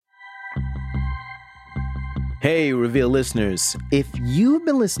Hey, Reveal listeners, if you've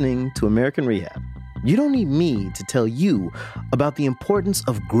been listening to American Rehab, you don't need me to tell you about the importance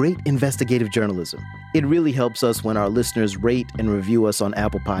of great investigative journalism. It really helps us when our listeners rate and review us on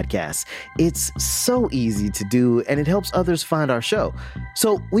Apple Podcasts. It's so easy to do, and it helps others find our show.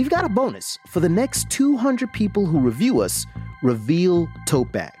 So we've got a bonus. For the next 200 people who review us, Reveal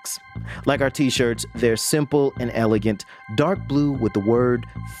tote bags. Like our t-shirts, they're simple and elegant, dark blue with the word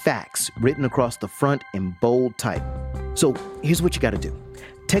facts written across the front in bold type. So here's what you got to do.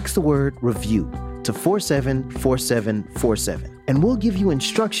 Text the word review to 474747, and we'll give you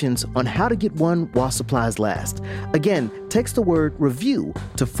instructions on how to get one while supplies last. Again, text the word review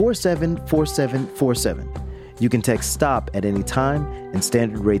to 474747. You can text stop at any time, and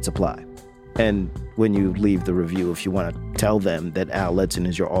standard rates apply. And when you leave the review, if you want to tell them that Al Letson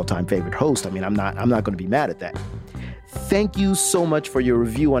is your all-time favorite host, I'm not going to be mad at that. Thank you so much for your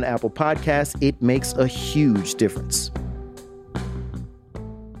review on Apple Podcasts. It makes a huge difference.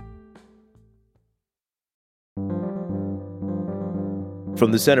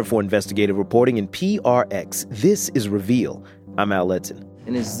 From the Center for Investigative Reporting and PRX, this is Reveal. I'm Al Letson.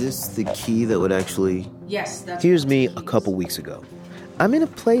 And is this the key that would actually... Yes, that's... Here's me a couple weeks ago. I'm in a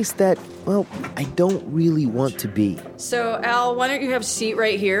place that, well, I don't really want to be. So, Al, why don't you have a seat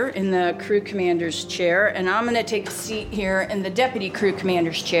right here in the crew commander's chair, and I'm going to take a seat here in the deputy crew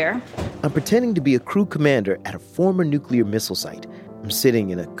commander's chair. I'm pretending to be a crew commander at a former nuclear missile site. I'm sitting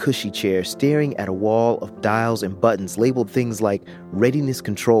in a cushy chair staring at a wall of dials and buttons labeled things like readiness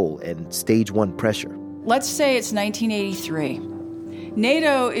control and stage 1 pressure. Let's say it's 1983.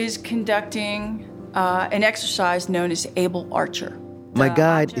 NATO is conducting an exercise known as Able Archer. My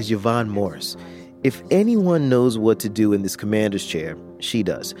guide is Yvonne Morris. If anyone knows what to do in this commander's chair, she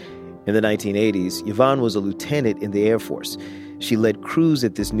does. In the 1980s, Yvonne was a lieutenant in the Air Force. She led crews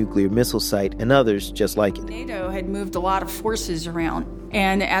at this nuclear missile site and others just like it. NATO had moved a lot of forces around.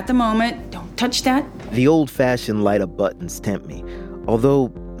 And at the moment, don't touch that. The old-fashioned light-up buttons tempt me,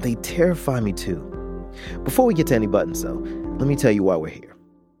 although they terrify me too. Before we get to any buttons, though, let me tell you why we're here.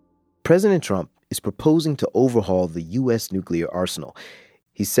 President Trump is proposing to overhaul the U.S. nuclear arsenal.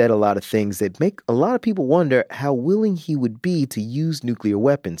 He said a lot of things that make a lot of people wonder how willing he would be to use nuclear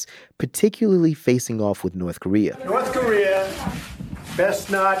weapons, particularly facing off with North Korea. North Korea best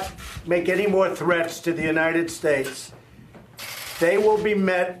not make any more threats to the United States. They will be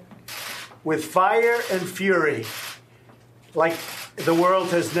met with fire and fury like the world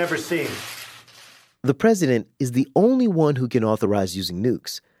has never seen. The president is the only one who can authorize using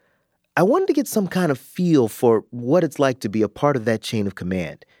nukes. I wanted to get some kind of feel for what it's like to be a part of that chain of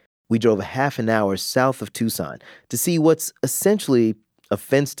command. We drove a half an hour south of Tucson to see what's essentially a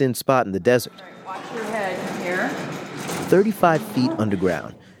fenced-in spot in the desert. All right, watch your head here. 35 feet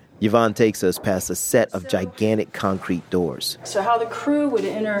underground. Yvonne takes us past a set of gigantic concrete doors. So how the crew would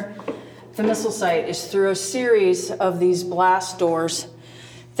enter the missile site is through a series of these blast doors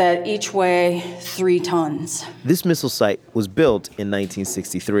that each weigh 3 tons. This missile site was built in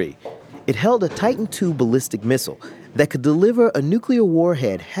 1963. It held a Titan II ballistic missile that could deliver a nuclear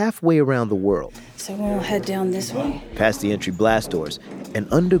warhead halfway around the world. So we'll head down this way. Past the entry blast doors, an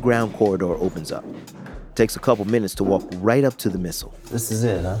underground corridor opens up. It takes a couple minutes to walk right up to the missile. This is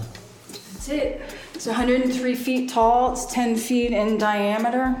it, huh? That's it. It's 103 feet tall. It's 10 feet in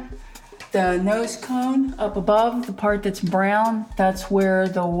diameter. The nose cone up above, the part that's brown, that's where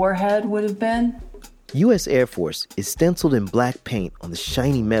the warhead would have been. U.S. Air Force is stenciled in black paint on the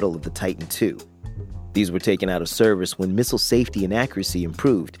shiny metal of the Titan II. These were taken out of service when missile safety and accuracy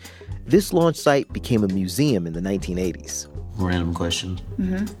improved. This launch site became a museum in the 1980s. Random question.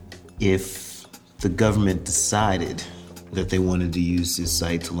 Mm-hmm. If the government decided that they wanted to use this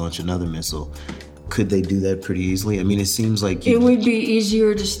site to launch another missile, could they do that pretty easily? I mean, it seems like... It would be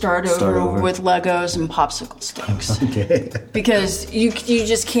easier to start over with Legos and popsicle sticks. Okay. Because you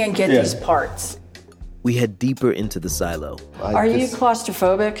just can't get these parts. We head deper into the silo. Are you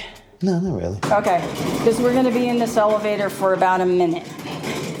claustrophobic? No, not really. Okay, because we're going to be in this elevator for about a minute.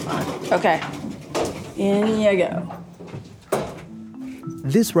 Okay, in you go.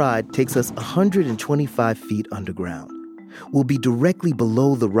 This ride takes us 125 feet underground. We'll be directly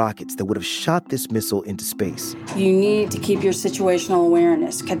below the rockets that would have shot this missile into space. You need to keep your situational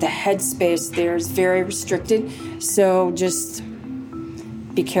awareness, because the headspace there is very restricted, so just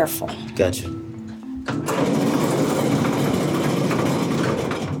be careful. Gotcha.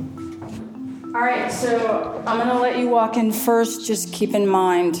 All right, so I'm going to let you walk in first. Just keep in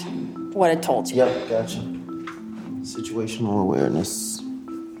mind what I told you. Yep, gotcha. Situational awareness.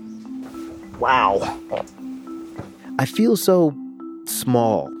 Wow. I feel so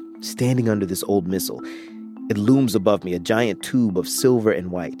small standing under this old missile. It looms above me, a giant tube of silver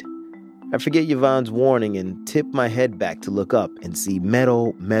and white. I forget Yvonne's warning and tip my head back to look up and see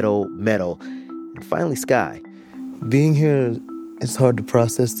metal, metal, metal, and finally sky. Being here, it's hard to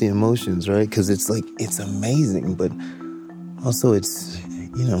process the emotions, right? Because it's amazing, but also it's,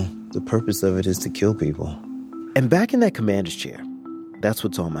 the purpose of it is to kill people. And back in that commander's chair, that's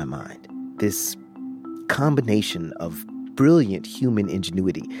what's on my mind. This combination of brilliant human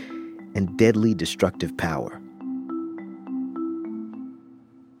ingenuity and deadly destructive power.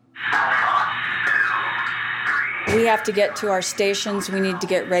 We have to get to our stations. We need to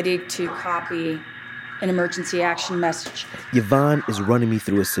get ready to copy an emergency action message. Yvonne is running me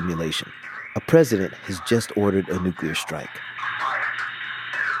through a simulation. A president has just ordered a nuclear strike.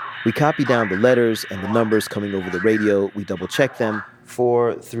 We copy down the letters and the numbers coming over the radio. We double-check them.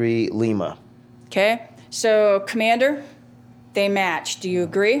 4-3 Lima. Okay, so Commander, they match. Do you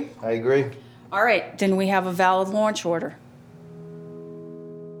agree? I agree. All right, then we have a valid launch order.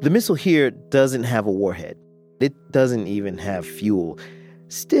 The missile here doesn't have a warhead. It doesn't even have fuel.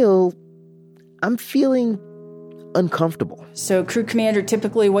 Still, I'm feeling uncomfortable. So, Crew Commander,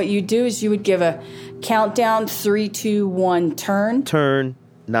 typically what you do is you would give a countdown, 3, 2, 1, turn. Turn,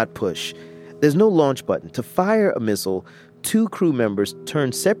 not push. There's no launch button. To fire a missile, 2 crew members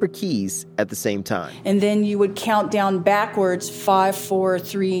turn separate keys at the same time. And then you would count down backwards, 5, 4,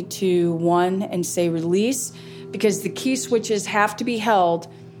 3, 2, 1, and say release, because the key switches have to be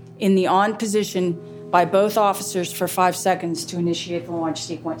held in the on position by both officers for 5 seconds to initiate the launch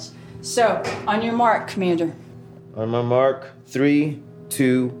sequence. So, on your mark, Commander. On my mark, 3,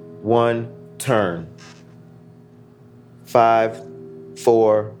 2, 1, turn. 5,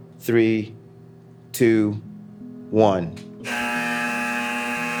 4, 3, 2, 1.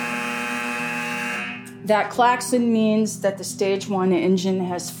 That klaxon means that the Stage 1 engine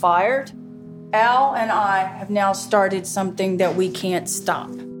has fired. Al and I have now started something that we can't stop.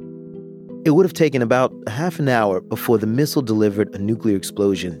 It would have taken about half an hour before the missile delivered a nuclear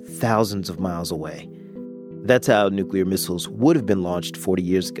explosion thousands of miles away. That's how nuclear missiles would have been launched 40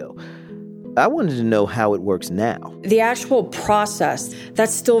 years ago. I wanted to know how it works now. The actual process,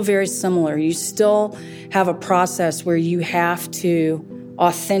 that's still very similar. You still have a process where you have to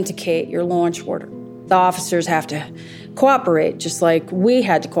authenticate your launch order. The officers have to cooperate, just like we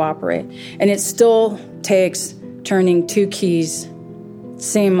had to cooperate. And it still takes turning 2 keys,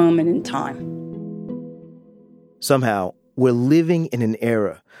 same moment in time. Somehow, we're living in an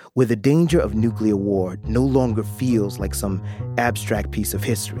era where the danger of nuclear war no longer feels like some abstract piece of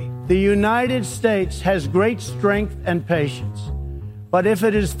history. The United States has great strength and patience, but if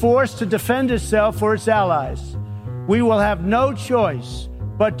it is forced to defend itself or its allies, we will have no choice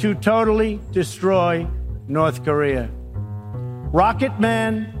but to totally destroy North Korea. Rocket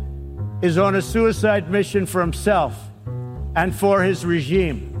Man is on a suicide mission for himself and for his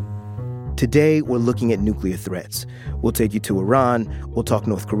regime. Today, we're looking at nuclear threats. We'll take you to Iran, we'll talk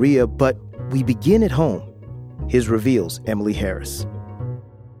North Korea, but we begin at home. Here's Reveal's Emily Harris.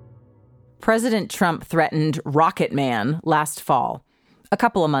 President Trump threatened Rocket Man last fall. A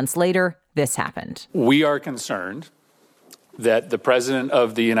couple of months later, this happened. We are concerned that the President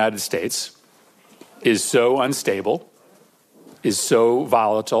of the United States is so unstable, is so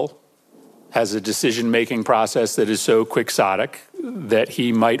volatile, has a decision-making process that is so quixotic that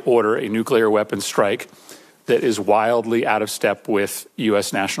he might order a nuclear weapons strike that is wildly out of step with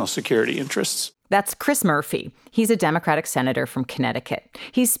U.S. national security interests. That's Chris Murphy. He's a Democratic senator from Connecticut.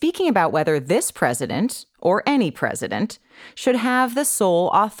 He's speaking about whether this president, or any president, should have the sole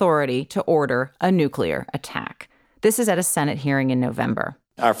authority to order a nuclear attack. This is at a Senate hearing in November.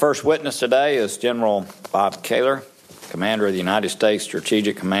 Our first witness today is General Bob Kaler, Commander of the United States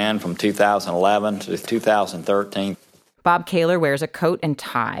Strategic Command from 2011 to 2013. Bob Kaler wears a coat and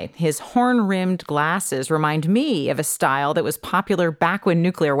tie. His horn-rimmed glasses remind me of a style that was popular back when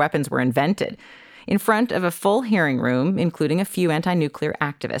nuclear weapons were invented. In front of a full hearing room, including a few anti-nuclear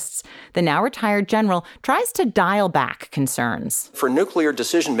activists, the now-retired general tries to dial back concerns. For nuclear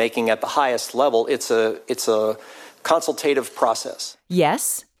decision-making at the highest level, it's a consultative process.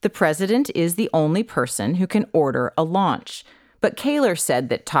 Yes, the president is the only person who can order a launch. But Kaler said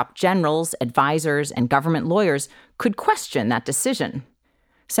that top generals, advisors, and government lawyers could question that decision.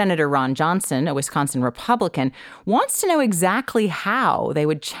 Senator Ron Johnson, a Wisconsin Republican, wants to know exactly how they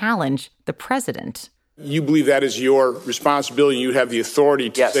would challenge the president. You believe that is your responsibility. You have the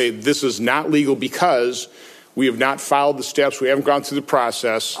authority to say this is not legal because we have not followed the steps. We haven't gone through the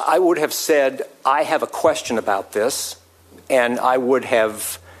process. I would have said, I have a question about this, and I would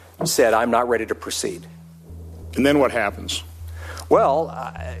have said, I'm not ready to proceed. And then what happens? Well,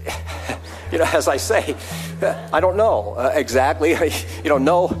 as I say, I don't know exactly.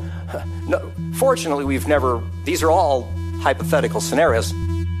 No. Fortunately, these are all hypothetical scenarios.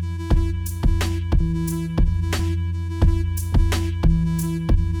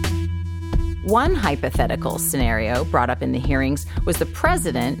 One hypothetical scenario brought up in the hearings was the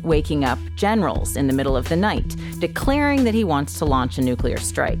president waking up generals in the middle of the night, declaring that he wants to launch a nuclear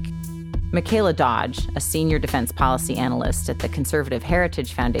strike. Michaela Dodge, a senior defense policy analyst at the Conservative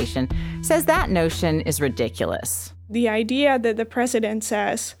Heritage Foundation, says that notion is ridiculous. The idea that the president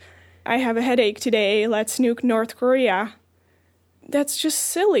says, I have a headache today, let's nuke North Korea, that's just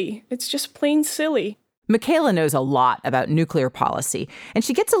silly. It's just plain silly. Michaela knows a lot about nuclear policy, and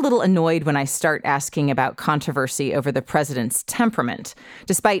she gets a little annoyed when I start asking about controversy over the president's temperament.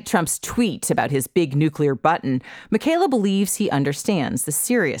 Despite Trump's tweet about his big nuclear button, Michaela believes he understands the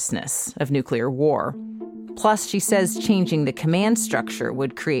seriousness of nuclear war. Plus, she says changing the command structure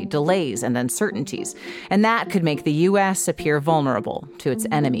would create delays and uncertainties, and that could make the U.S. appear vulnerable to its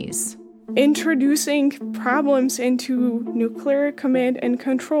enemies. Introducing problems into nuclear command and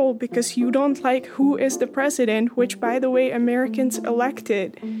control because you don't like who is the president, which, by the way, Americans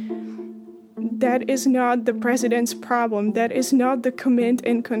elected. That is not the president's problem. That is not the command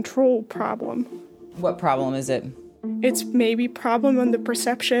and control problem. What problem is it? It's maybe problem on the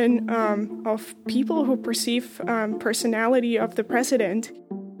perception of people who perceive personality of the president.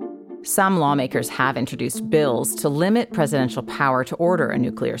 Some lawmakers have introduced bills to limit presidential power to order a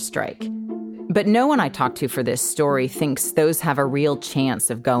nuclear strike. But no one I talked to for this story thinks those have a real chance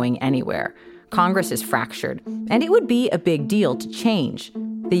of going anywhere. Congress is fractured, and it would be a big deal to change.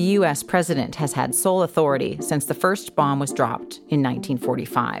 The U.S. president has had sole authority since the first bomb was dropped in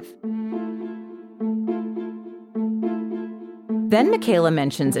 1945. Then Michaela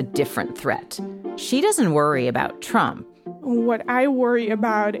mentions a different threat. She doesn't worry about Trump. What I worry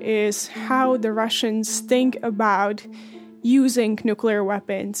about is how the Russians think about using nuclear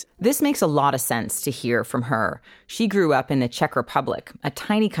weapons. This makes a lot of sense to hear from her. She grew up in the Czech Republic, a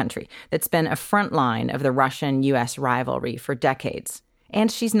tiny country that's been a front line of the Russian-U.S. rivalry for decades.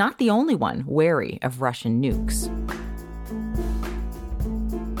 And she's not the only one wary of Russian nukes.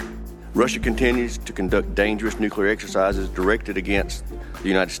 Russia continues to conduct dangerous nuclear exercises directed against the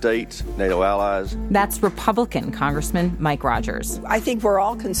United States, NATO allies. That's Republican Congressman Mike Rogers. I think we're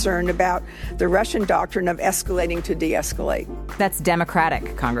all concerned about the Russian doctrine of escalating to de-escalate. That's Democratic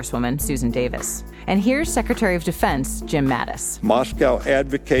Congresswoman Susan Davis. And here's Secretary of Defense Jim Mattis. Moscow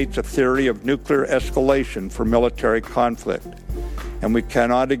advocates a theory of nuclear escalation for military conflict, and we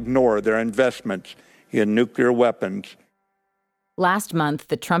cannot ignore their investments in nuclear weapons. Last month,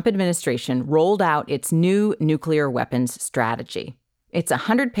 the Trump administration rolled out its new nuclear weapons strategy. It's a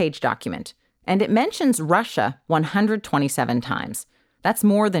 100-page document, and it mentions Russia 127 times. That's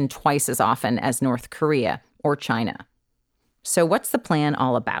more than twice as often as North Korea or China. So what's the plan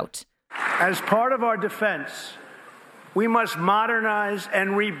all about? As part of our defense, we must modernize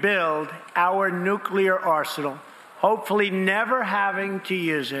and rebuild our nuclear arsenal, hopefully never having to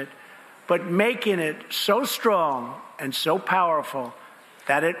use it, but making it so strong and so powerful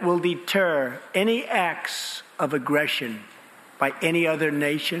that it will deter any acts of aggression by any other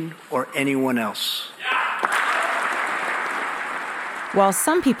nation or anyone else. While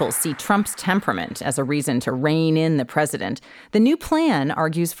some people see Trump's temperament as a reason to rein in the president, the new plan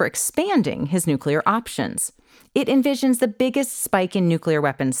argues for expanding his nuclear options. It envisions the biggest spike in nuclear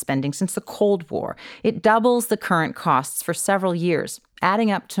weapons spending since the Cold War. It doubles the current costs for several years,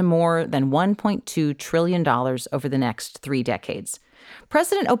 adding up to more than $1.2 trillion over the next 3 decades.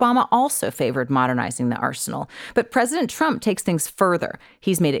 President Obama also favored modernizing the arsenal, but President Trump takes things further.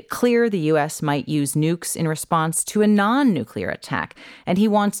 He's made it clear the U.S. might use nukes in response to a non-nuclear attack, and he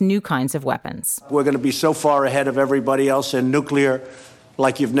wants new kinds of weapons. We're going to be so far ahead of everybody else in nuclear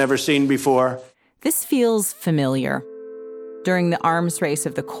like you've never seen before. This feels familiar. During the arms race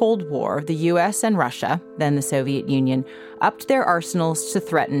of the Cold War, the U.S. and Russia, then the Soviet Union, upped their arsenals to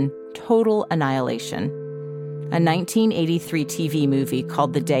threaten total annihilation. A 1983 TV movie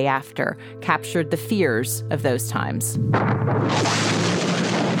called The Day After captured the fears of those times.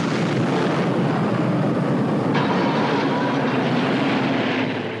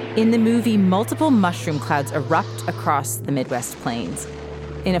 In the movie, multiple mushroom clouds erupt across the Midwest plains.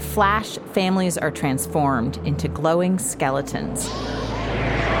 In a flash, families are transformed into glowing skeletons.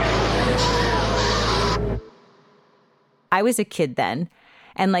 I was a kid then,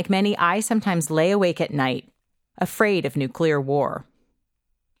 and like many, I sometimes lay awake at night, afraid of nuclear war.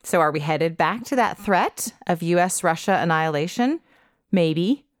 So are we headed back to that threat of U.S.-Russia annihilation?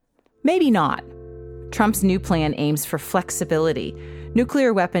 Maybe. Maybe not. Trump's new plan aims for flexibility.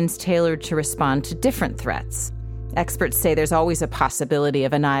 nuclear weapons tailored to respond to different threats. Experts say there's always a possibility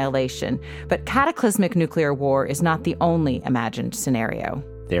of annihilation, but cataclysmic nuclear war is not the only imagined scenario.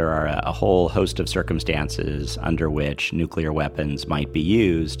 There are a whole host of circumstances under which nuclear weapons might be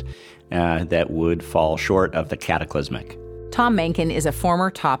used that would fall short of the cataclysmic. Tom Mencken is a former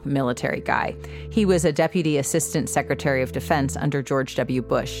top military guy. He was a Deputy Assistant Secretary of Defense under George W.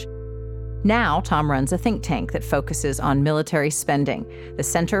 Bush. Now, Tom runs a think tank that focuses on military spending, the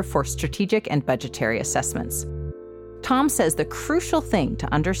Center for Strategic and Budgetary Assessments. Tom says the crucial thing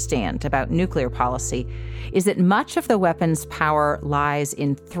to understand about nuclear policy is that much of the weapon's power lies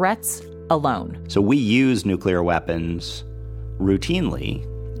in threats alone. So we use nuclear weapons routinely,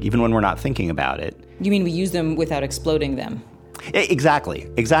 even when we're not thinking about it. You mean we use them without exploding them?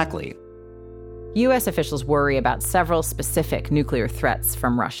 Exactly. U.S. officials worry about several specific nuclear threats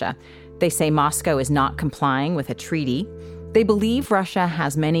from Russia. They say Moscow is not complying with a treaty. They believe Russia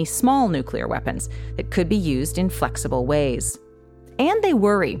has many small nuclear weapons that could be used in flexible ways. And they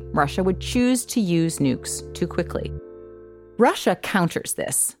worry Russia would choose to use nukes too quickly. Russia counters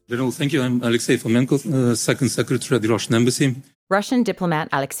this. General, thank you. I'm Alexei Fomenko, Second Secretary at the Russian Embassy. Russian diplomat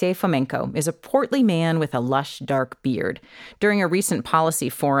Alexei Fomenko is a portly man with a lush, dark beard. During a recent policy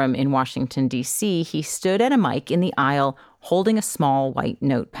forum in Washington, D.C., he stood at a mic in the aisle holding a small white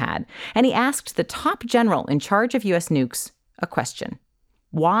notepad, and he asked the top general in charge of U.S. nukes a question.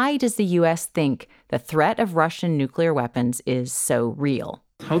 Why does the U.S. think the threat of Russian nuclear weapons is so real?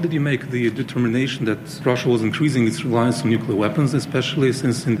 How did you make the determination that Russia was increasing its reliance on nuclear weapons, especially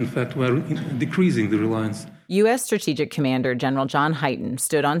since, in fact, we're decreasing the reliance? U.S. Strategic Commander General John Hyten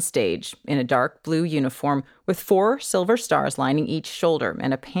stood on stage in a dark blue uniform with 4 silver stars lining each shoulder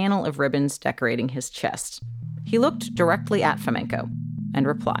and a panel of ribbons decorating his chest. He looked directly at Fomenko and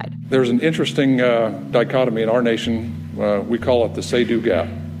replied. There's an interesting dichotomy in our nation. We call it the say-do gap,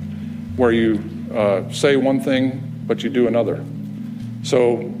 where you say one thing, but you do another.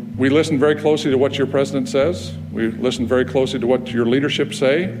 So we listen very closely to what your president says. We listen very closely to what your leadership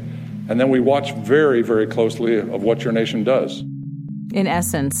say. And then we watch very, very closely of what your nation does. In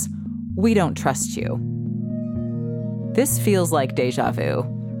essence, we don't trust you. This feels like deja vu.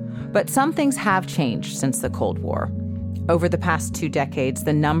 But some things have changed since the Cold War. Over the past 2 decades,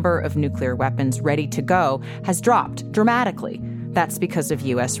 the number of nuclear weapons ready to go has dropped dramatically. That's because of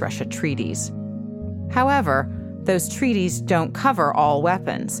U.S.-Russia treaties. However, those treaties don't cover all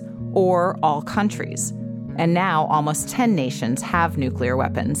weapons or all countries. And now almost 10 nations have nuclear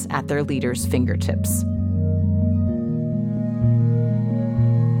weapons at their leaders' fingertips.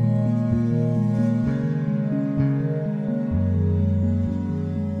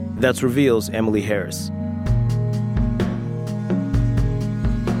 That's Reveal's Emily Harris.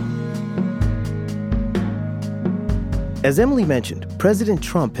 As Emily mentioned, President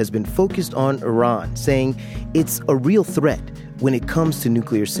Trump has been focused on Iran, saying it's a real threat when it comes to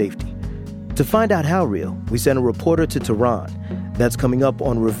nuclear safety. To find out how real, we sent a reporter to Tehran. That's coming up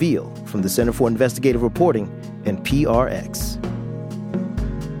on Reveal from the Center for Investigative Reporting and PRX.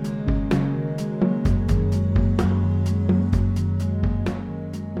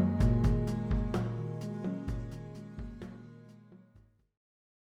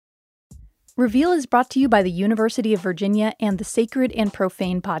 Reveal is brought to you by the University of Virginia and the Sacred and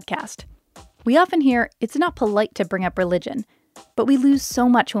Profane podcast. We often hear it's not polite to bring up religion, but we lose so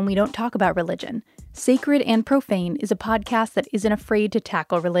much when we don't talk about religion. Sacred and Profane is a podcast that isn't afraid to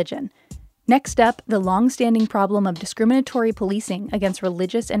tackle religion. Next up, the long-standing problem of discriminatory policing against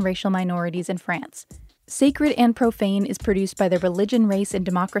religious and racial minorities in France. Sacred and Profane is produced by the Religion, Race, and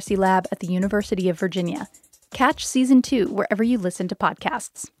Democracy Lab at the University of Virginia. Catch Season 2 wherever you listen to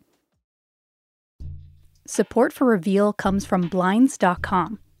podcasts. Support for Reveal comes from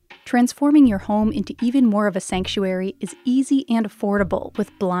Blinds.com. Transforming your home into even more of a sanctuary is easy and affordable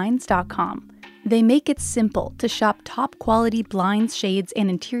with Blinds.com. They make it simple to shop top-quality blinds, shades, and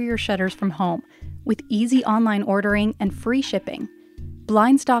interior shutters from home with easy online ordering and free shipping.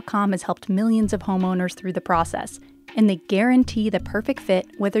 Blinds.com has helped millions of homeowners through the process, and they guarantee the perfect fit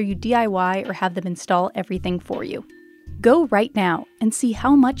whether you DIY or have them install everything for you. Go right now and see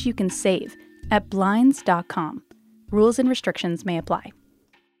how much you can save at Blinds.com. Rules and restrictions may apply.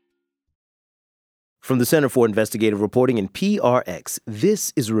 From the Center for Investigative Reporting and PRX,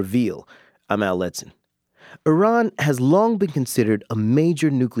 this is Reveal. I'm Al Letson. Iran has long been considered a major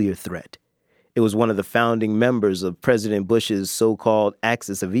nuclear threat. It was one of the founding members of President Bush's so-called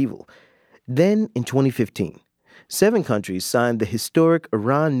Axis of Evil. Then, in 2015, 7 countries signed the historic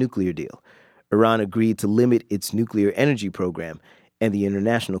Iran nuclear deal. Iran agreed to limit its nuclear energy program, and the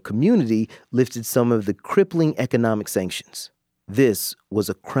international community lifted some of the crippling economic sanctions. This was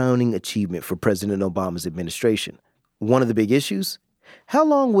a crowning achievement for President Obama's administration. One of the big issues? How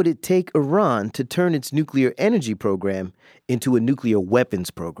long would it take Iran to turn its nuclear energy program into a nuclear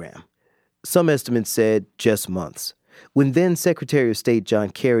weapons program? Some estimates said just months. When then Secretary of State John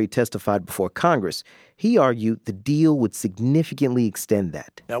Kerry testified before Congress, he argued the deal would significantly extend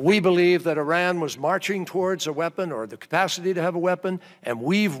that. Now, we believe that Iran was marching towards a weapon or the capacity to have a weapon, and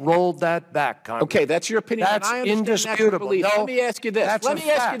we've rolled that back, Congress. Okay, that's your opinion. That's and I understand indisputable. That's No, Let me ask you this. Let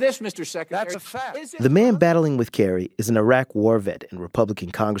me ask you this, Mr. Secretary. That's a fact. The man battling with Kerry is an Iraq war vet and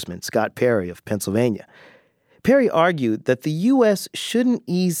Republican Congressman Scott Perry of Pennsylvania. Perry argued that the U.S. shouldn't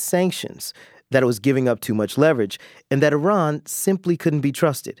ease sanctions, that it was giving up too much leverage, and that Iran simply couldn't be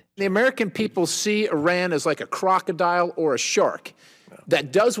trusted. The American people see Iran as like a crocodile or a shark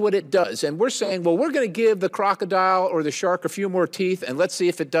that does what it does. And we're saying, well, we're going to give the crocodile or the shark a few more teeth, and let's see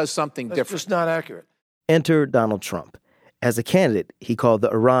if it does something different. That's just not accurate. Enter Donald Trump. As a candidate, he called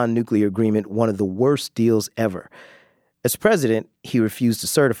the Iran nuclear agreement one of the worst deals ever. As president, he refused to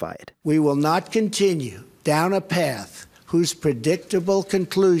certify it. We will not continue down a path whose predictable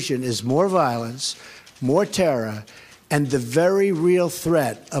conclusion is more violence, more terror, and the very real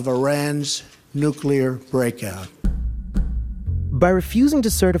threat of Iran's nuclear breakout. By refusing to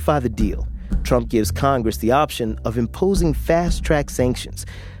certify the deal, Trump gives Congress the option of imposing fast-track sanctions,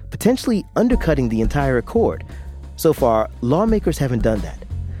 potentially undercutting the entire accord. So far, lawmakers haven't done that.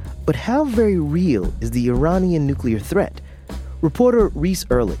 But how very real is the Iranian nuclear threat? Reporter Reese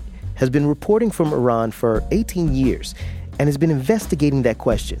Ehrlich has been reporting from Iran for 18 years and has been investigating that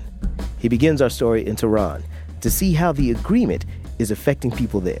question. He begins our story in Tehran to see how the agreement is affecting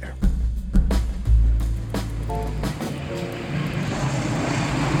people there.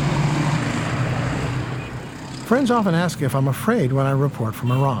 Friends often ask if I'm afraid when I report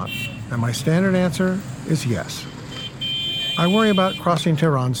from Iran, and my standard answer is yes. I worry about crossing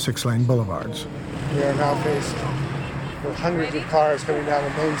Tehran's 6-lane boulevards. We are now faced with hundreds of cars coming down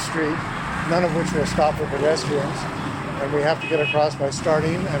the main street, none of which will stop for pedestrians. And we have to get across by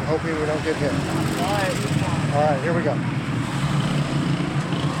starting and hoping we don't get hit. All right, here we go.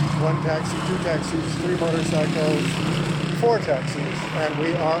 1 taxi, 2 taxis, 3 motorcycles, 4 taxis, and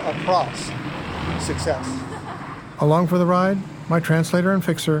we are across. Success. Along for the ride, my translator and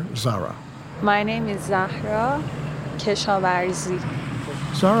fixer, Zara. My name is Zahra Keshavarzi.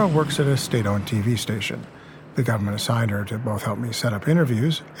 Zara works at a state-owned TV station. The government assigned her to both help me set up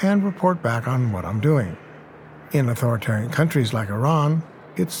interviews and report back on what I'm doing. In authoritarian countries like Iran,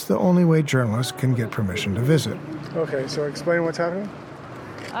 it's the only way journalists can get permission to visit. Okay, so explain what's happening.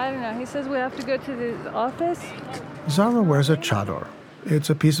 I don't know. He says we have to go to the office. Zara wears a chador. It's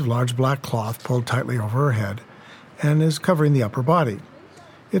a piece of large black cloth pulled tightly over her head and is covering the upper body.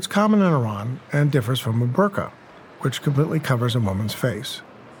 It's common in Iran and differs from a burqa, which completely covers a woman's face.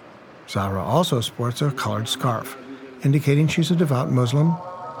 Zara also sports a colored scarf, indicating she's a devout Muslim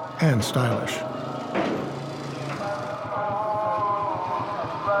and stylish.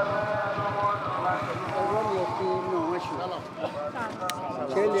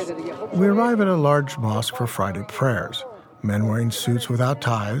 We arrive at a large mosque for Friday prayers. Men wearing suits without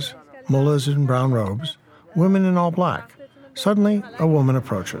ties, mullahs in brown robes, women in all black. Suddenly, a woman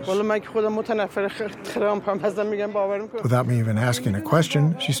approaches. Without me even asking a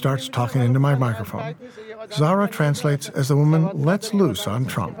question, she starts talking into my microphone. Zara translates as the woman lets loose on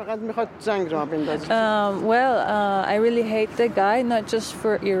Trump. I really hate the guy, not just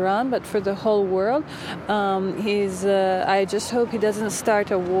for Iran, but for the whole world. I just hope he doesn't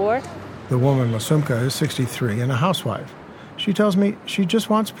start a war. The woman, Masumka, is 63 and a housewife. She tells me she just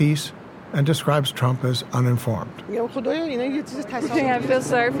wants peace and describes Trump as uninformed. I feel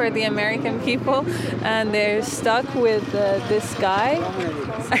sorry for the American people, and they're stuck with this guy.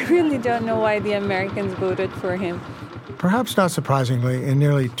 I really don't know why the Americans voted for him. Perhaps not surprisingly, in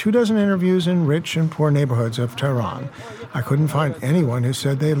nearly 24 interviews in rich and poor neighborhoods of Tehran, I couldn't find anyone who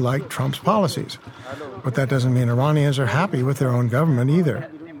said they liked Trump's policies. But that doesn't mean Iranians are happy with their own government either.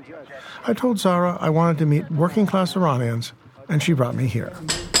 I told Zara I wanted to meet working-class Iranians, and she brought me here.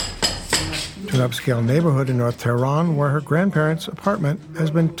 To an upscale neighborhood in North Tehran where her grandparents' apartment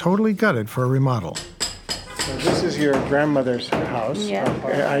has been totally gutted for a remodel. So this is your grandmother's house. Yeah.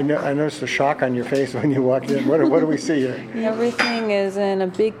 I noticed the shock on your face when you walked in. What do we see here? Everything is in a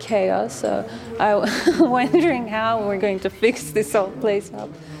big chaos, so I'm wondering how we're going to fix this whole place up.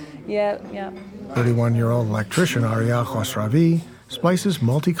 Yeah. 31-year-old electrician Ariel Khosravi splices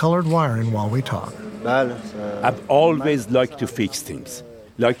multicolored wiring while we talk. I've always liked to fix things,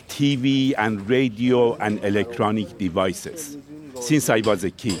 like TV and radio and electronic devices, since I was a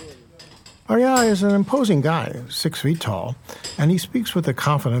kid. Arya is an imposing guy, 6 feet tall, and he speaks with the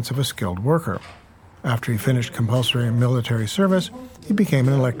confidence of a skilled worker. After he finished compulsory military service, he became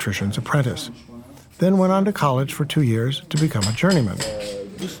an electrician's apprentice, then went on to college for 2 years to become a journeyman.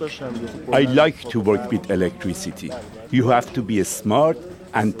 I like to work with electricity. You have to be smart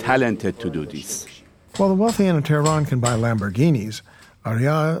and talented to do this. While the wealthy in Tehran can buy Lamborghinis,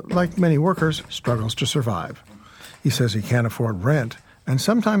 Arya, like many workers, struggles to survive. He says he can't afford rent and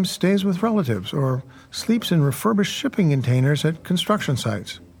sometimes stays with relatives or sleeps in refurbished shipping containers at construction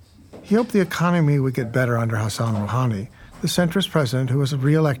sites. He hoped the economy would get better under Hassan Rouhani, the centrist president who was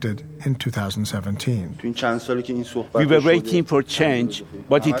re-elected in 2017. We were waiting for change,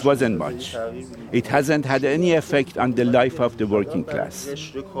 but it wasn't much. It hasn't had any effect on the life of the working class.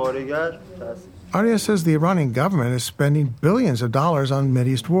 Arya says the Iranian government is spending billions of dollars on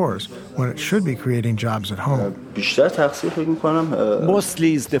Mideast wars when it should be creating jobs at home.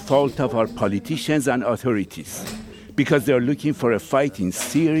 Mostly it's the fault of our politicians and authorities, because they're looking for a fight in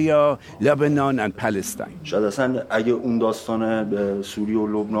Syria, Lebanon, and Palestine.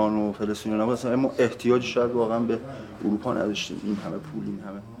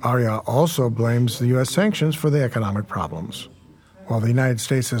 Arya also blames the U.S. sanctions for the economic problems. While the United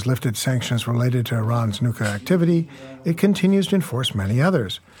States has lifted sanctions related to Iran's nuclear activity, it continues to enforce many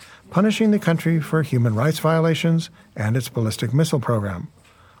others, punishing the country for human rights violations and its ballistic missile program.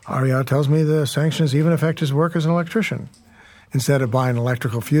 Arya tells me the sanctions even affect his work as an electrician. Instead of buying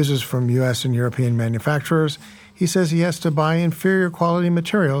electrical fuses from U.S. and European manufacturers, he says he has to buy inferior quality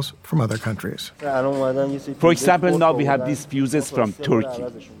materials from other countries. For example, now we have these fuses from Turkey.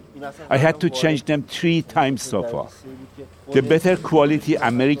 I had to change them 3 times so far. The better quality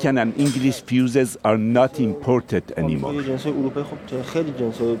American and English fuses are not imported anymore.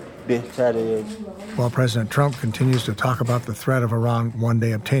 While President Trump continues to talk about the threat of Iran one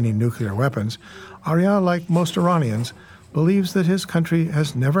day obtaining nuclear weapons, Arya, like most Iranians, believes that his country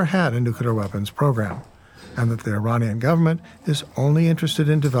has never had a nuclear weapons program, and that the Iranian government is only interested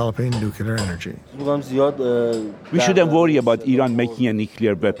in developing nuclear energy. We shouldn't worry about Iran making a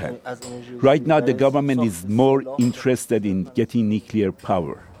nuclear weapon. Right now, the government is more interested in getting nuclear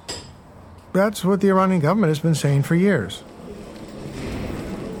power. That's what the Iranian government has been saying for years.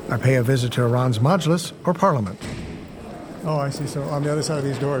 I pay a visit to Iran's Majlis, or parliament. Oh, I see. So on the other side of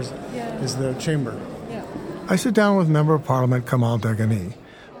these doors is the chamber. Yeah. I sit down with Member of Parliament Kamal Deghani.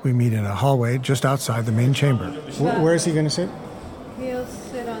 We meet in a hallway just outside the main chamber. Where is he going to sit? He'll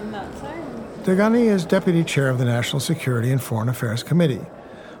sit on that side. Deghani is deputy chair of the National Security and Foreign Affairs Committee.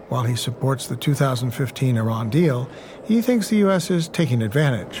 While he supports the 2015 Iran deal, he thinks the U.S. is taking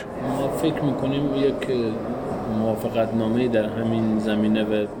advantage.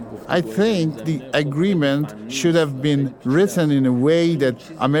 I think the agreement should have been written in a way that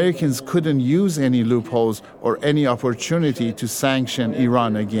Americans couldn't use any loopholes or any opportunity to sanction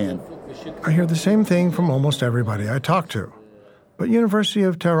Iran again. I hear the same thing from almost everybody I talk to. But University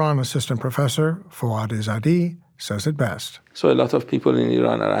of Tehran assistant professor Fouad Izzadi says it best. So a lot of people in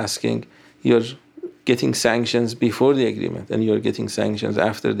Iran are asking, you're getting sanctions before the agreement and you're getting sanctions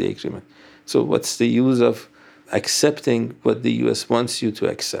after the agreement. So what's the use of accepting what the U.S. wants you to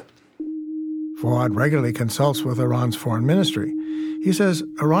accept? Fouad regularly consults with Iran's foreign ministry. He says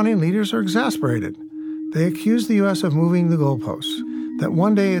Iranian leaders are exasperated. They accuse the U.S. of moving the goalposts, that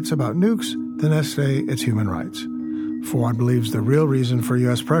one day it's about nukes, the next day it's human rights. Fouad believes the real reason for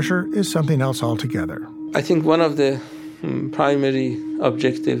U.S. pressure is something else altogether. I think one of the primary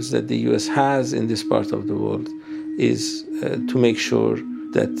objectives that the U.S. has in this part of the world is to make sure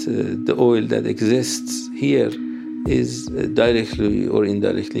that the oil that exists here is directly or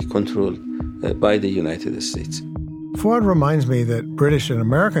indirectly controlled by the United States. Fouad reminds me that British and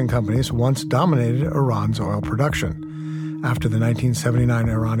American companies once dominated Iran's oil production. After the 1979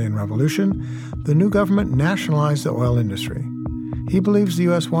 Iranian Revolution, the new government nationalized the oil industry. He believes the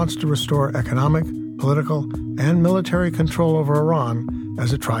U.S. wants to restore economic, political, and military control over Iran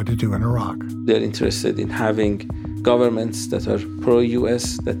as it tried to do in Iraq. They're interested in having governments that are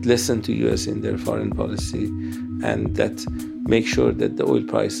pro-U.S., that listen to U.S. in their foreign policy, and that make sure that the oil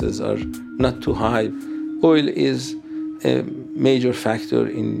prices are not too high. Oil is a major factor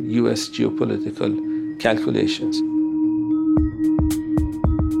in U.S. geopolitical calculations.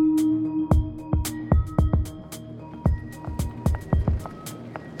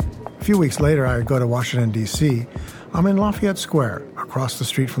 A few weeks later, I go to Washington, D.C. I'm in Lafayette Square, across the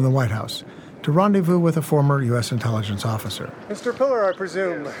street from the White House, to rendezvous with a former U.S. intelligence officer. Mr. Pillar, I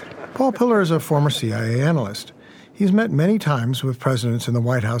presume. Paul Pillar is a former CIA analyst. He's met many times with presidents in the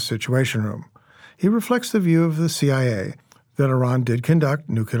White House Situation Room. He reflects the view of the CIA that Iran did conduct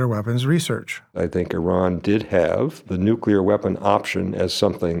nuclear weapons research. I think Iran did have the nuclear weapon option as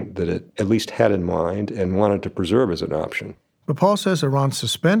something that it at least had in mind and wanted to preserve as an option. But Paul says Iran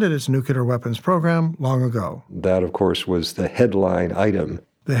suspended its nuclear weapons program long ago. That, of course, was the headline item.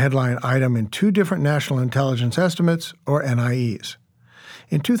 The headline item in two different national intelligence estimates, or NIEs.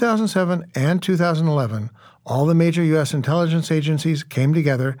 In 2007 and 2011, all the major U.S. intelligence agencies came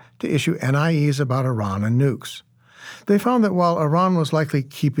together to issue NIEs about Iran and nukes. They found that while Iran was likely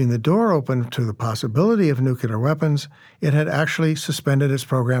keeping the door open to the possibility of nuclear weapons, it had actually suspended its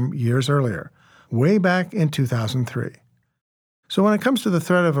program years earlier, way back in 2003. So when it comes to the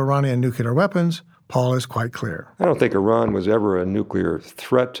threat of Iranian nuclear weapons, Paul is quite clear. I don't think Iran was ever a nuclear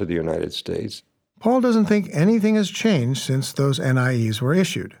threat to the United States. Paul doesn't think anything has changed since those NIEs were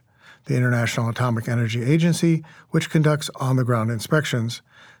issued. The International Atomic Energy Agency, which conducts on-the-ground inspections,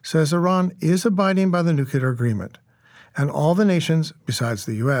 says Iran is abiding by the nuclear agreement. And all the nations, besides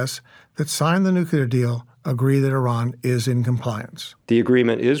the U.S., that signed the nuclear deal agree that Iran is in compliance. The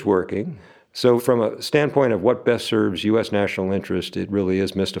agreement is working. So from a standpoint of what best serves U.S. national interest, it really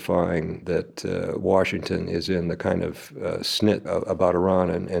is mystifying that Washington is in the kind of snit about Iran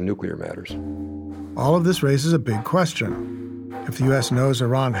and nuclear matters. All of this raises a big question. If the U.S. knows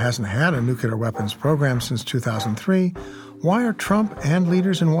Iran hasn't had a nuclear weapons program since 2003, why are Trump and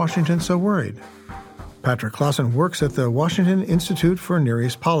leaders in Washington so worried? Patrick Clausen works at the Washington Institute for Near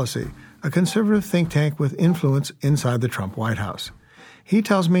East Policy, a conservative think tank with influence inside the Trump White House. He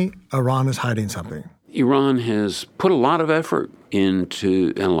tells me Iran is hiding something. Iran has put a lot of effort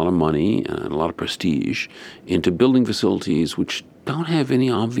into, and a lot of money and a lot of prestige into building facilities which don't have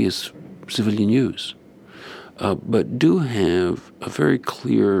any obvious civilian use, but do have a very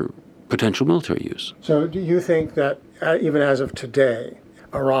clear potential military use. So do you think that even as of today,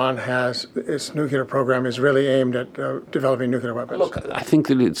 Iran has, its nuclear program is really aimed at developing nuclear weapons? Look, I think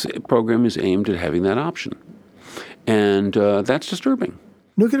that its program is aimed at having that option. And that's disturbing.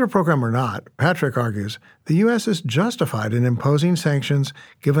 Nuclear program or not, Patrick argues, the U.S. is justified in imposing sanctions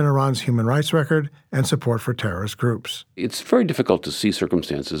given Iran's human rights record and support for terrorist groups. It's very difficult to see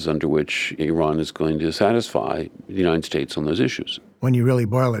circumstances under which Iran is going to satisfy the United States on those issues. When you really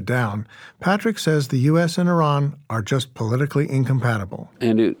boil it down, Patrick says the U.S. and Iran are just politically incompatible.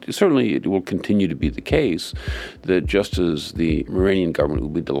 And it will continue to be the case that just as the Iranian government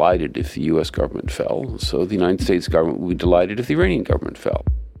would be delighted if the U.S. government fell, so the United States government would be delighted if the Iranian government fell.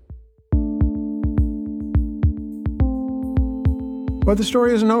 But the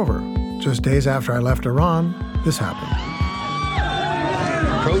story isn't over. Just days after I left Iran, this happened.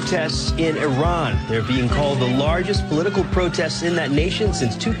 Protests in Iran. They're being called the largest political protests in that nation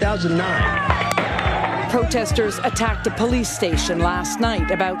since 2009. Protesters attacked a police station last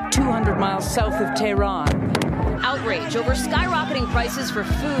night about 200 miles south of Tehran. Outrage over skyrocketing prices for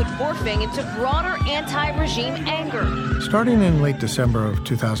food morphing into broader anti-regime anger. Starting in late December of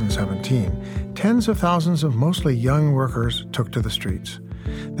 2017, tens of thousands of mostly young workers took to the streets.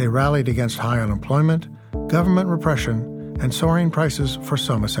 They rallied against high unemployment, government repression, and soaring prices for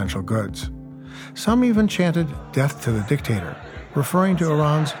some essential goods. Some even chanted death to the dictator, referring to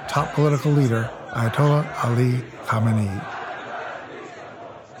Iran's top political leader, Ayatollah Ali Khamenei.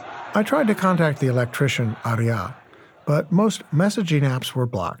 I tried to contact the electrician Arya, but most messaging apps were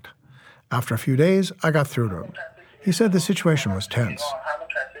blocked. After a few days, I got through to him. He said the situation was tense.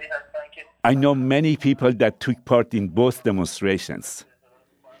 I know many people that took part in both demonstrations.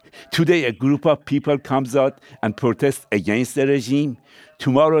 Today, a group of people comes out and protests against the regime.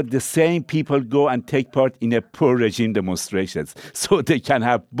 Tomorrow, the same people go and take part in a pro-regime demonstrations, so they can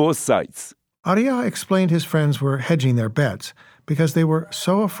have both sides. Arya explained his friends were hedging their bets because they were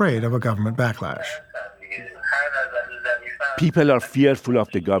so afraid of a government backlash. People are fearful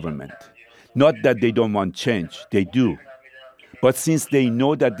of the government. Not that they don't want change, they do. But since they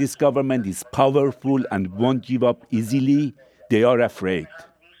know that this government is powerful and won't give up easily, they are afraid.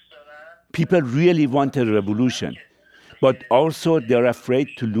 People really want a revolution, but also they're afraid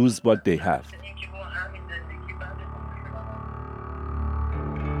to lose what they have.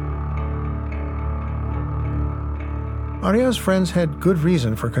 Arya's friends had good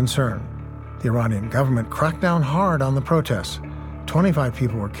reason for concern. The Iranian government cracked down hard on the protests. 25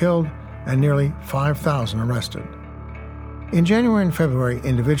 people were killed and nearly 5,000 arrested. In January and February,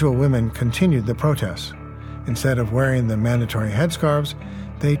 individual women continued the protests. Instead of wearing the mandatory headscarves,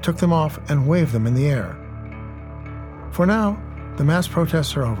 they took them off and waved them in the air. For now, the mass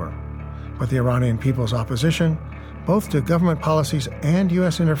protests are over, but the Iranian people's opposition, both to government policies and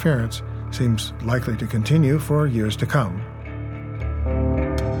U.S. interference, seems likely to continue for years to come.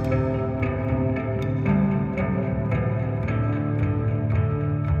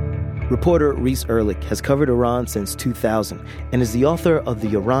 Reporter Reese Ehrlich has covered Iran since 2000 and is the author of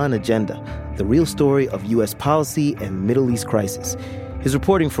The Iran Agenda, the real story of U.S. policy and Middle East crisis. His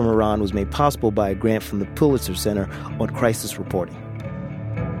reporting from Iran was made possible by a grant from the Pulitzer Center on Crisis Reporting.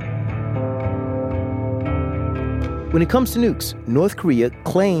 When it comes to nukes, North Korea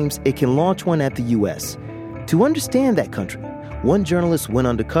claims it can launch one at the U.S. To understand that country, one journalist went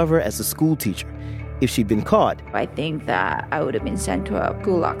undercover as a school teacher. If she'd been caught, I think that I would have been sent to a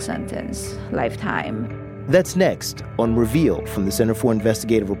gulag sentence, lifetime. That's next on Reveal from the Center for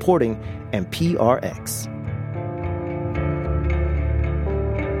Investigative Reporting and PRX.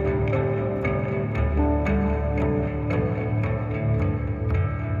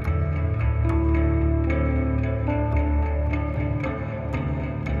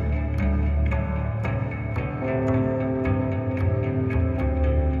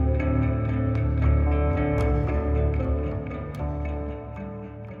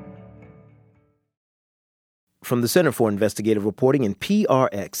 From the Center for Investigative Reporting and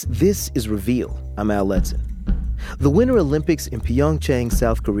PRX, this is Reveal. I'm Al Letson. The Winter Olympics in Pyeongchang,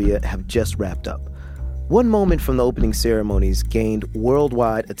 South Korea have just wrapped up. One moment from the opening ceremonies gained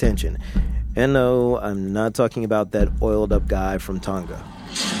worldwide attention. And no, I'm not talking about that oiled-up guy from Tonga.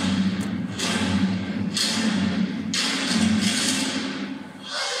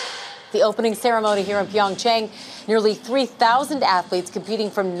 The opening ceremony here in Pyeongchang, nearly 3,000 athletes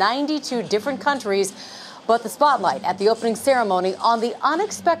competing from 92 different countries. But the spotlight at the opening ceremony on the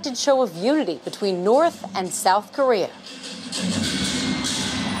unexpected show of unity between North and South Korea.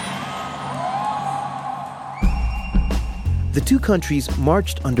 The two countries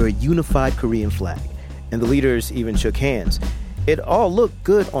marched under a unified Korean flag, and the leaders even shook hands. It all looked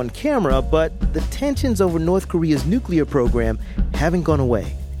good on camera, but the tensions over North Korea's nuclear program haven't gone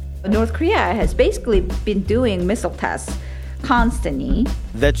away. North Korea has basically been doing missile tests constantly.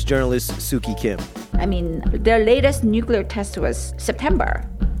 That's journalist Suki Kim. I mean, their latest nuclear test was September.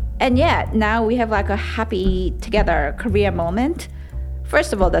 And yet, now we have like a happy together Korea moment.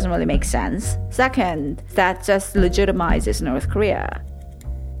 First of all, it doesn't really make sense. Second, that just legitimizes North Korea.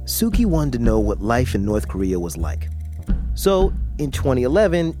 Suki wanted to know what life in North Korea was like. So, in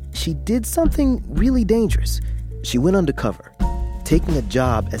 2011, she did something really dangerous. She went undercover, taking a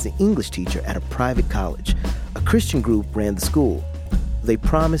job as an English teacher at a private college. A Christian group ran the school. They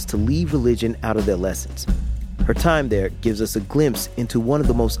promised to leave religion out of their lessons. Her time there gives us a glimpse into one of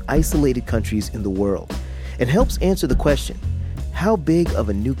the most isolated countries in the world and helps answer the question, how big of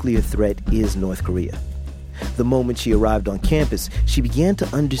a nuclear threat is North Korea? The moment she arrived on campus, she began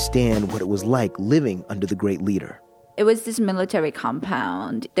to understand what it was like living under the great leader. It was this military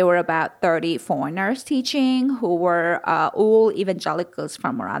compound. There were about 30 foreigners teaching who were all evangelicals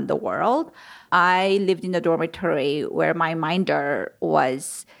from around the world. I lived in the dormitory where my minder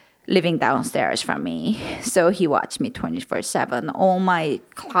was living downstairs from me. So he watched me 24/7. All my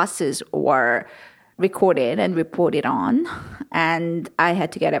classes were recorded and reported on. And I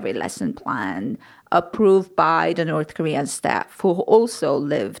had to get every lesson plan approved by the North Korean staff who also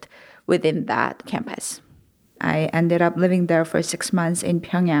lived within that campus. I ended up living there for 6 months in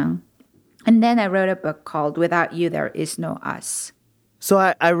Pyongyang. And then I wrote a book called Without You, There Is No Us. So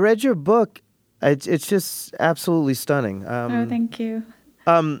I read your book. It's just absolutely stunning. Oh, thank you.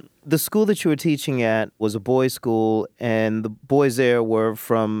 The school that you were teaching at was a boys' school, and the boys there were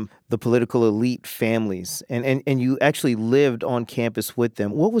from the political elite families. And you actually lived on campus with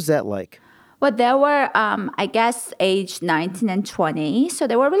them. What was that like? Well, they were, I guess, aged 19 and 20. So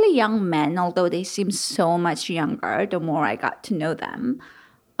they were really young men, although they seemed so much younger the more I got to know them.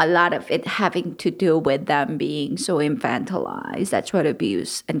 A lot of it having to do with them being so infantilized. That's what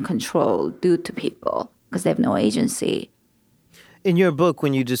abuse and control do to people because they have no agency. In your book,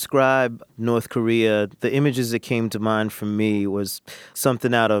 when you describe North Korea, the images that came to mind for me was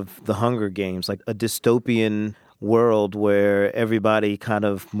something out of the Hunger Games, like a dystopian world where everybody kind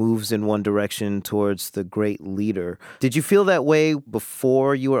of moves in one direction towards the great leader. Did you feel that way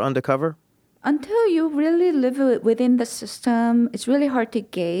before you were undercover? Until you really live within the system, it's really hard to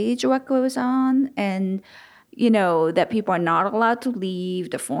gauge what goes on. And, you know, that people are not allowed to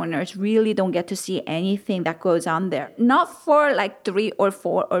leave. The foreigners really don't get to see anything that goes on there. Not for like 3 or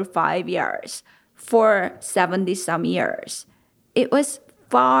 4 or 5 years, for 70-some years. It was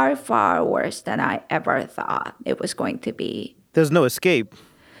far, far worse than I ever thought it was going to be. There's no escape.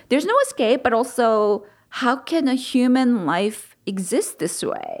 There's no escape, but also, how can a human life exist this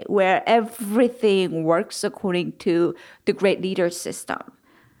way, where everything works according to the great leader system?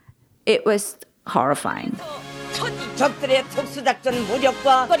 It was horrifying. 적들의 특수작전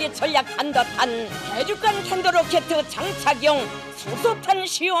무력과 거리 전략한 듯한 대륙간 탄도 로켓 장착용 수소탄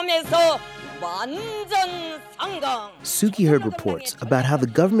시험에서 완전 성공. Suki heard reports about how the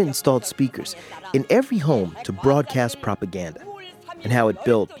government installed speakers in every home to broadcast propaganda, and how it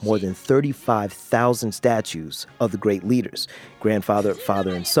built more than 35,000 statues of the great leaders, grandfather,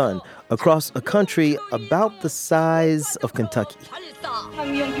 father, and son, across a country about the size of Kentucky.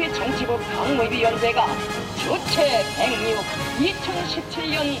 황영표 정치부 방위위원회가 주최 106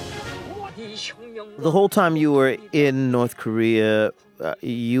 2017년 The whole time you were in North Korea,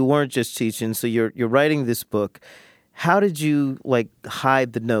 you weren't just teaching, so you're writing this book. How did you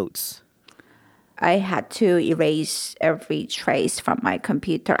hide the notes? I had to erase every trace from my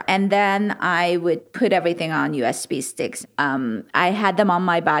computer. And then I would put everything on USB sticks. I had them on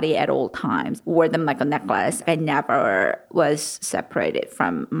my body at all times, wore them like a necklace. I never was separated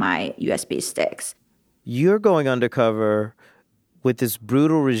from my USB sticks. You're going undercover with this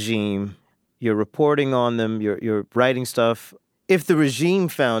brutal regime. You're reporting on them. You're writing stuff. If the regime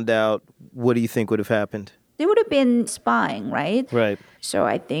found out, what do you think would have happened? They would have been spying, right? Right. So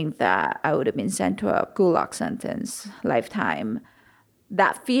I think that I would have been sent to a gulag sentence, lifetime.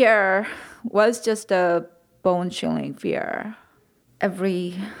 That fear was just a bone-chilling fear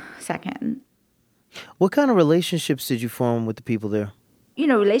every second. What kind of relationships did you form with the people there?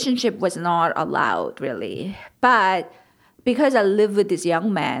 Relationship was not allowed, really. But because I lived with these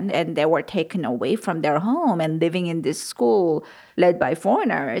young men and they were taken away from their home and living in this school led by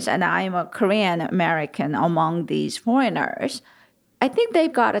foreigners, and I'm a Korean American among these foreigners, I think they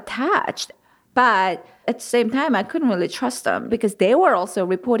got attached. But at the same time, I couldn't really trust them because they were also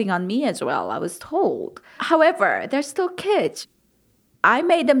reporting on me as well, I was told. However, they're still kids. I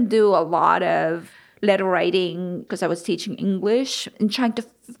made them do a lot of letter writing because I was teaching English and trying to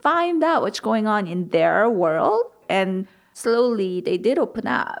find out what's going on in their world. And slowly, they did open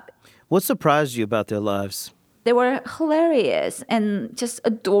up. What surprised you about their lives? They were hilarious and just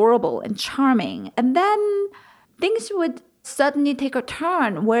adorable and charming. And then things would suddenly take a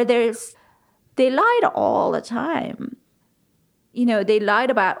turn where they lied all the time. They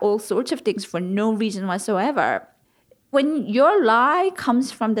lied about all sorts of things for no reason whatsoever. When your lie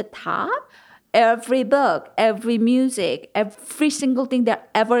comes from the top, every book, every music, every single thing they're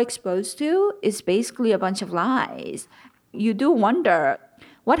ever exposed to is basically a bunch of lies. You do wonder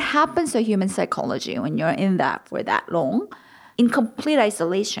what happens to human psychology when you're in that for that long, in complete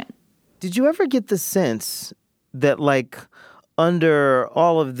isolation. Did you ever get the sense that, under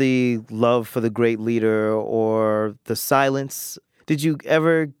all of the love for the great leader or the silence, did you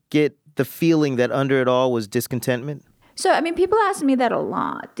ever get the feeling that under it all was discontentment? So, people ask me that a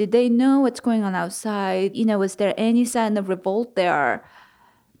lot. Did they know what's going on outside? Was there any sign of revolt there?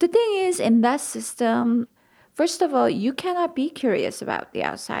 The thing is, in that system, first of all, you cannot be curious about the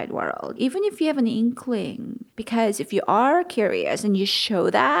outside world, even if you have an inkling. Because if you are curious and you show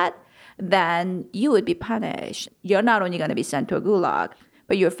that, then you would be punished. You're not only going to be sent to a gulag,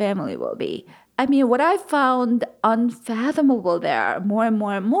 but your family will be. What I found unfathomable there more and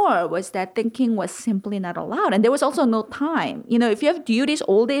more and more was that thinking was simply not allowed. And there was also no time. If you have duties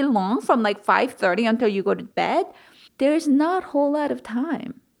all day long from 5:30 until you go to bed, there's not a whole lot of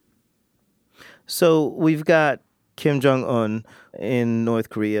time. So we've got Kim Jong-un in North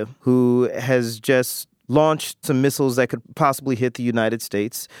Korea, who has just launched some missiles that could possibly hit the United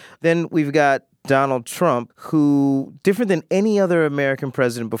States. Then we've got Donald Trump, who, different than any other American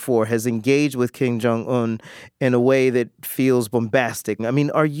president before, has engaged with Kim Jong-un in a way that feels bombastic.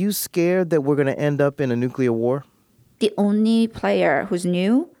 Are you scared that we're going to end up in a nuclear war? The only player who's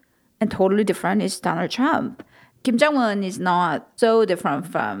new and totally different is Donald Trump. Kim Jong-un is not so different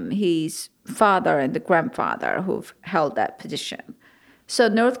from his father and the grandfather who've held that position. So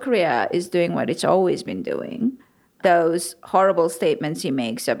North Korea is doing what it's always been doing. Those horrible statements he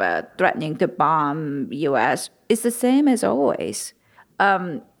makes about threatening to bomb U.S. is the same as always.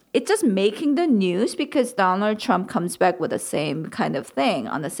 It's just making the news because Donald Trump comes back with the same kind of thing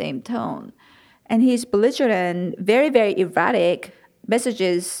on the same tone. And his belligerent, very, very erratic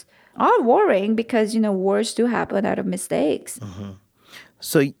messages are worrying because, wars do happen out of mistakes. Mm-hmm.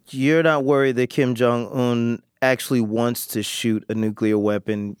 So you're not worried that Kim Jong-un actually wants to shoot a nuclear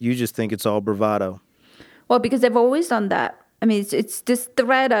weapon? You just think it's all bravado? Well, because they've always done that. It's this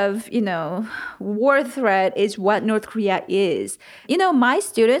threat of, war threat is what North Korea is. My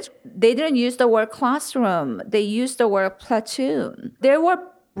students, they didn't use the word classroom. They used the word platoon. They were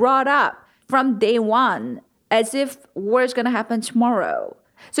brought up from day one as if war is going to happen tomorrow.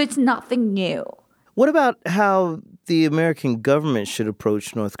 So it's nothing new. What about how the American government should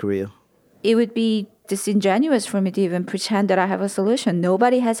approach North Korea? It would be disingenuous for me to even pretend that I have a solution.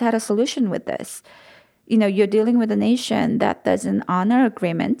 Nobody has had a solution with this. You're dealing with a nation that doesn't honor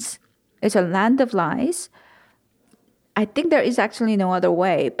agreements. It's a land of lies. I think there is actually no other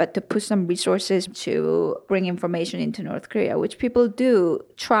way but to put some resources to bring information into North Korea, which people do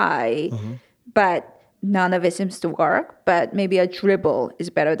try, but none of it seems to work. But maybe a dribble is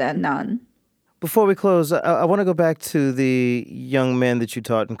better than none. Before we close, I want to go back to the young men that you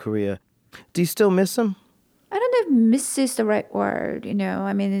taught in Korea. Do you still miss them? I don't know if miss is the right word,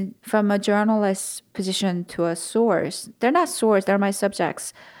 I mean, from a journalist position to a source. They're not source, they're my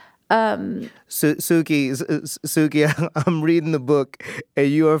subjects. Suki, I'm reading the book, and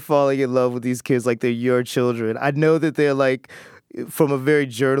you are falling in love with these kids like they're your children. I know that they're like, from a very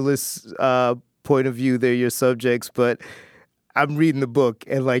journalist point of view, they're your subjects, but I'm reading the book,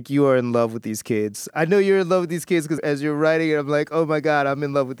 and like, you are in love with these kids. I know you're in love with these kids because as you're writing it, I'm like, oh my God, I'm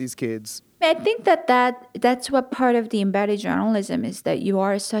in love with these kids. I think that's what part of the embedded journalism is, that you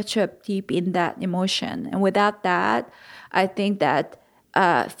are such a deep in that emotion. And without that, I think that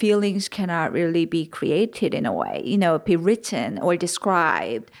feelings cannot really be created in a way, be written or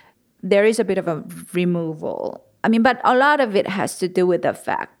described. There is a bit of a removal. I mean, but a lot of it has to do with the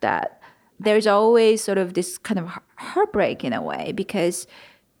fact that there's always sort of this kind of heartbreak in a way, because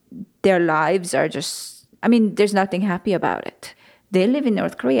their lives are just, there's nothing happy about it. They live in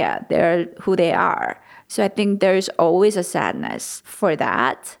North Korea. They're who they are. So I think there's always a sadness for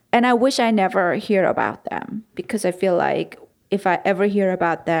that. And I wish I never hear about them, because I feel like if I ever hear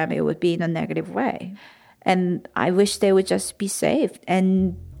about them, it would be in a negative way. And I wish they would just be safe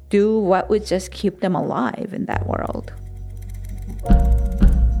and do what would just keep them alive in that world.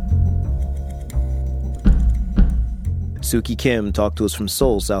 Suki Kim talked to us from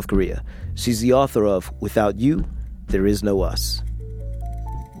Seoul, South Korea. She's the author of Without You, There Is No Us.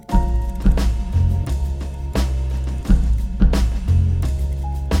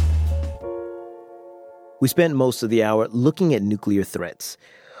 We spent most of the hour looking at nuclear threats.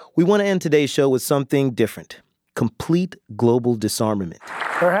 We want to end today's show with something different: complete global disarmament.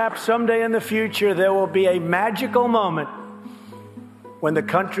 Perhaps someday in the future there will be a magical moment when the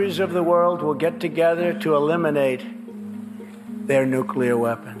countries of the world will get together to eliminate their nuclear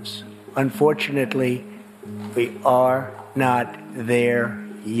weapons. Unfortunately, we are not there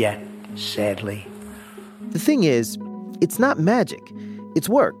yet, sadly. The thing is, it's not magic. It's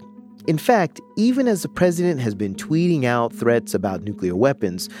work. In fact, even as the president has been tweeting out threats about nuclear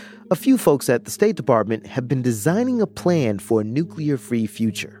weapons, a few folks at the State Department have been designing a plan for a nuclear-free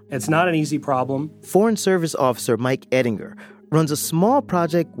future. It's not an easy problem. Foreign Service Officer Mike Ettinger runs a small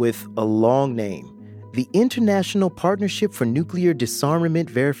project with a long name: the International Partnership for Nuclear Disarmament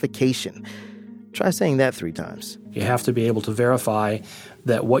Verification. Try saying that 3 times. You have to be able to verify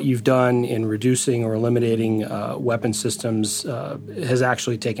that what you've done in reducing or eliminating weapon systems has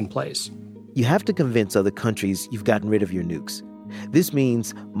actually taken place. You have to convince other countries you've gotten rid of your nukes. This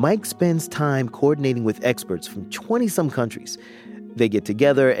means Mike spends time coordinating with experts from 20-some countries. They get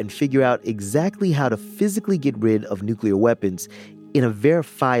together and figure out exactly how to physically get rid of nuclear weapons in a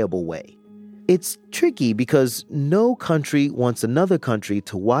verifiable way. It's tricky because no country wants another country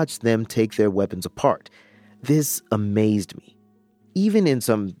to watch them take their weapons apart. This amazed me. Even in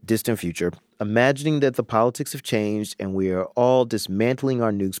some distant future, imagining that the politics have changed and we are all dismantling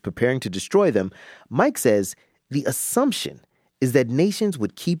our nukes, preparing to destroy them, Mike says the assumption is that nations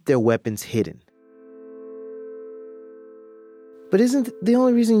would keep their weapons hidden. But isn't the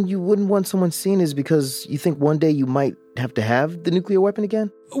only reason you wouldn't want someone seen is because you think one day you might have to have the nuclear weapon again?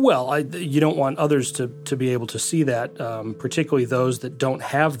 Well, you don't want others to be able to see that, particularly those that don't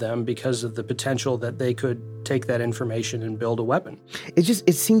have them, because of the potential that they could take that information and build a weapon.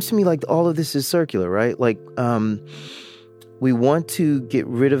 It seems to me like all of this is circular, right? Like, we want to get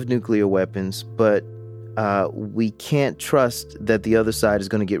rid of nuclear weapons, but we can't trust that the other side is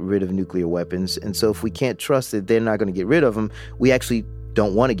going to get rid of nuclear weapons. And so if we can't trust that they're not going to get rid of them, we actually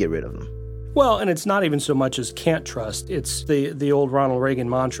don't want to get rid of them. Well, and it's not even so much as can't trust. It's the old Ronald Reagan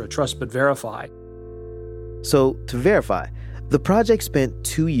mantra, trust but verify. So to verify, the project spent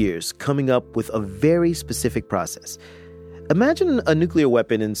 2 years coming up with a very specific process. Imagine a nuclear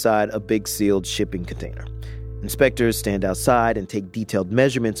weapon inside a big sealed shipping container. Inspectors stand outside and take detailed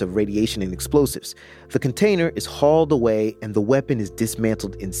measurements of radiation and explosives. The container is hauled away and the weapon is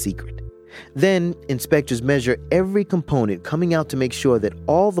dismantled in secret. Then, inspectors measure every component coming out to make sure that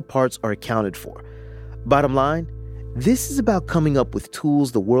all the parts are accounted for. Bottom line, this is about coming up with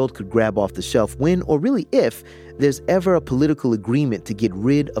tools the world could grab off the shelf when, or really if, there's ever a political agreement to get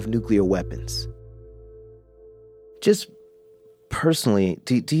rid of nuclear weapons. Just personally,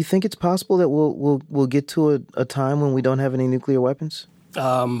 do you think it's possible that we'll get to a time when we don't have any nuclear weapons?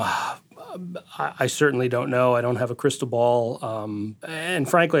 I certainly don't know. I don't have a crystal ball, and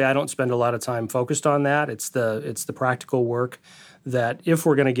frankly, I don't spend a lot of time focused on that. It's the practical work that if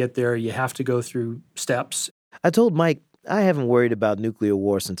we're going to get there, you have to go through steps. I told Mike I haven't worried about nuclear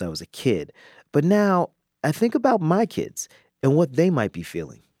war since I was a kid, but now I think about my kids and what they might be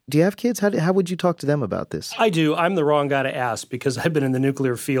feeling. Do you have kids? How would you talk to them about this? I do. I'm the wrong guy to ask because I've been in the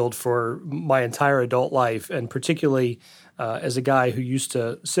nuclear field for my entire adult life, and particularly as a guy who used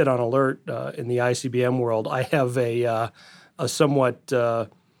to sit on alert in the ICBM world, I have a somewhat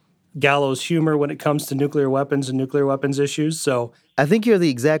gallows humor when it comes to nuclear weapons and nuclear weapons issues. So I think you're the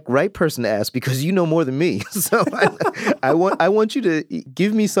exact right person to ask because you know more than me. So I want you to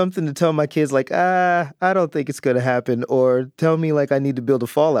give me something to tell my kids, like, I don't think it's going to happen, or tell me like I need to build a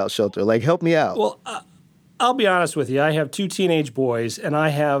fallout shelter. Like, help me out. Well, I'll be honest with you. I have 2 teenage boys, and I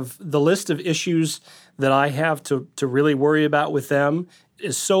have the list of issues that I have to really worry about with them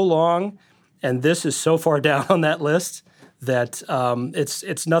is so long, and this is so far down on that list that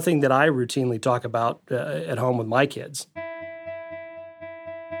it's nothing that I routinely talk about at home with my kids.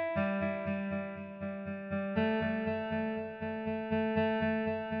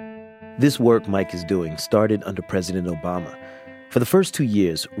 This work Mike is doing started under President Obama. For the first 2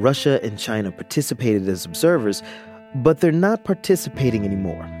 years, Russia and China participated as observers, but they're not participating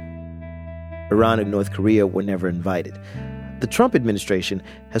anymore. Iran and North Korea were never invited. The Trump administration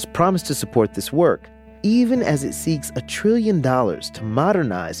has promised to support this work, even as it seeks $1 trillion to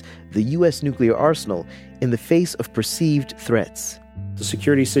modernize the U.S. nuclear arsenal in the face of perceived threats. The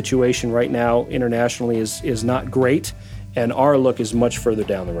security situation right now internationally is not great, and our look is much further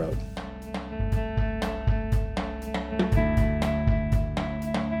down the road.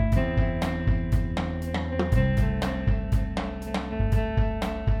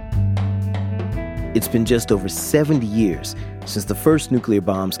 It's been just over 70 years since the first nuclear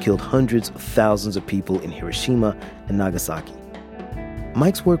bombs killed hundreds of thousands of people in Hiroshima and Nagasaki.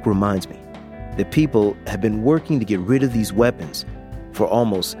 Mike's work reminds me that people have been working to get rid of these weapons for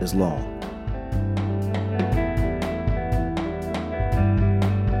almost as long.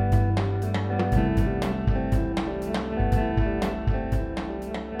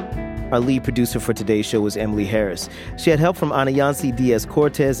 Our lead producer for today's show was Emily Harris. She had help from Anayansi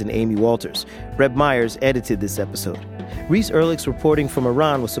Diaz-Cortez and Amy Walters. Reb Myers edited this episode. Reese Ehrlich's reporting from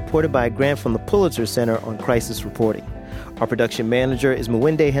Iran was supported by a grant from the Pulitzer Center on Crisis Reporting. Our production manager is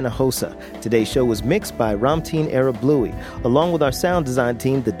Mwende Hinojosa. Today's show was mixed by Ramteen Arablouei, along with our sound design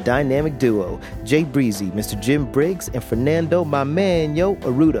team, the dynamic duo, Jay Breezy, Mr. Jim Briggs, and Fernando Mameno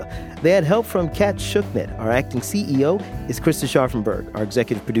Aruda. They had help from Kat Shuknet. Our acting CEO is Krista Scharfenberg. Our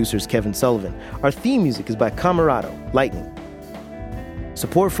executive producer is Kevin Sullivan. Our theme music is by Camerado, Lightning.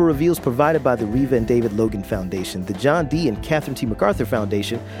 Support for Reveal is provided by the Reva and David Logan Foundation, the John D. and Catherine T. MacArthur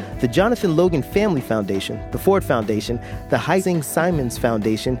Foundation, the Jonathan Logan Family Foundation, the Ford Foundation, the Heising Simons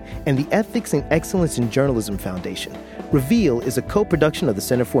Foundation, and the Ethics and Excellence in Journalism Foundation. Reveal is a co-production of the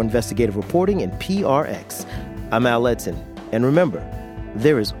Center for Investigative Reporting and PRX. I'm Al Letson, and remember,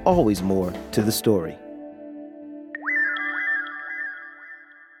 there is always more to the story.